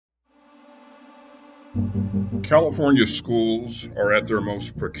California schools are at their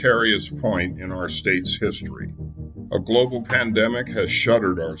most precarious point in our state's history. A global pandemic has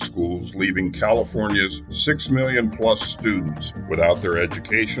shuttered our schools, leaving California's 6 million plus students without their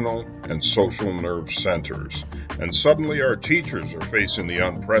educational and social nerve centers. And suddenly our teachers are facing the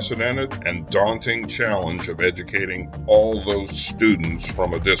unprecedented and daunting challenge of educating all those students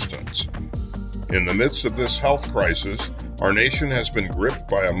from a distance. In the midst of this health crisis, our nation has been gripped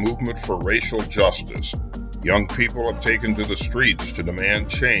by a movement for racial justice. Young people have taken to the streets to demand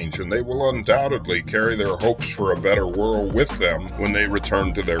change, and they will undoubtedly carry their hopes for a better world with them when they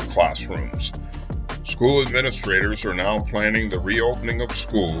return to their classrooms. School administrators are now planning the reopening of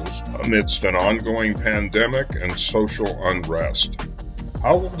schools amidst an ongoing pandemic and social unrest.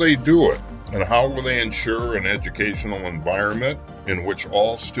 How will they do it, and how will they ensure an educational environment in which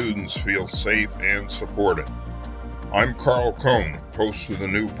all students feel safe and supported? I'm Carl Cohn, host of the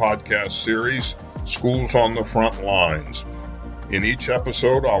new podcast series, Schools on the Front Lines. In each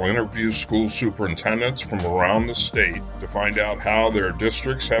episode, I'll interview school superintendents from around the state to find out how their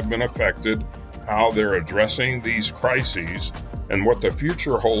districts have been affected, how they're addressing these crises, and what the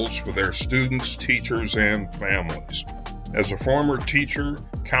future holds for their students, teachers, and families. As a former teacher,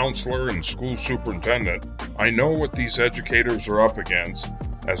 counselor, and school superintendent, I know what these educators are up against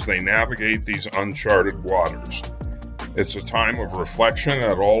as they navigate these uncharted waters. It's a time of reflection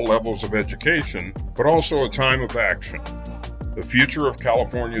at all levels of education, but also a time of action. The future of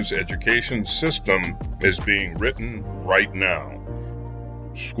California's education system is being written right now.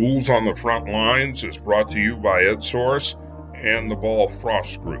 Schools on the Front Lines is brought to you by EdSource and the Ball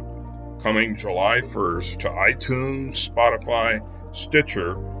Frost Group, coming July 1st to iTunes, Spotify,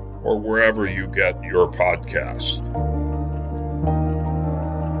 Stitcher, or wherever you get your podcasts.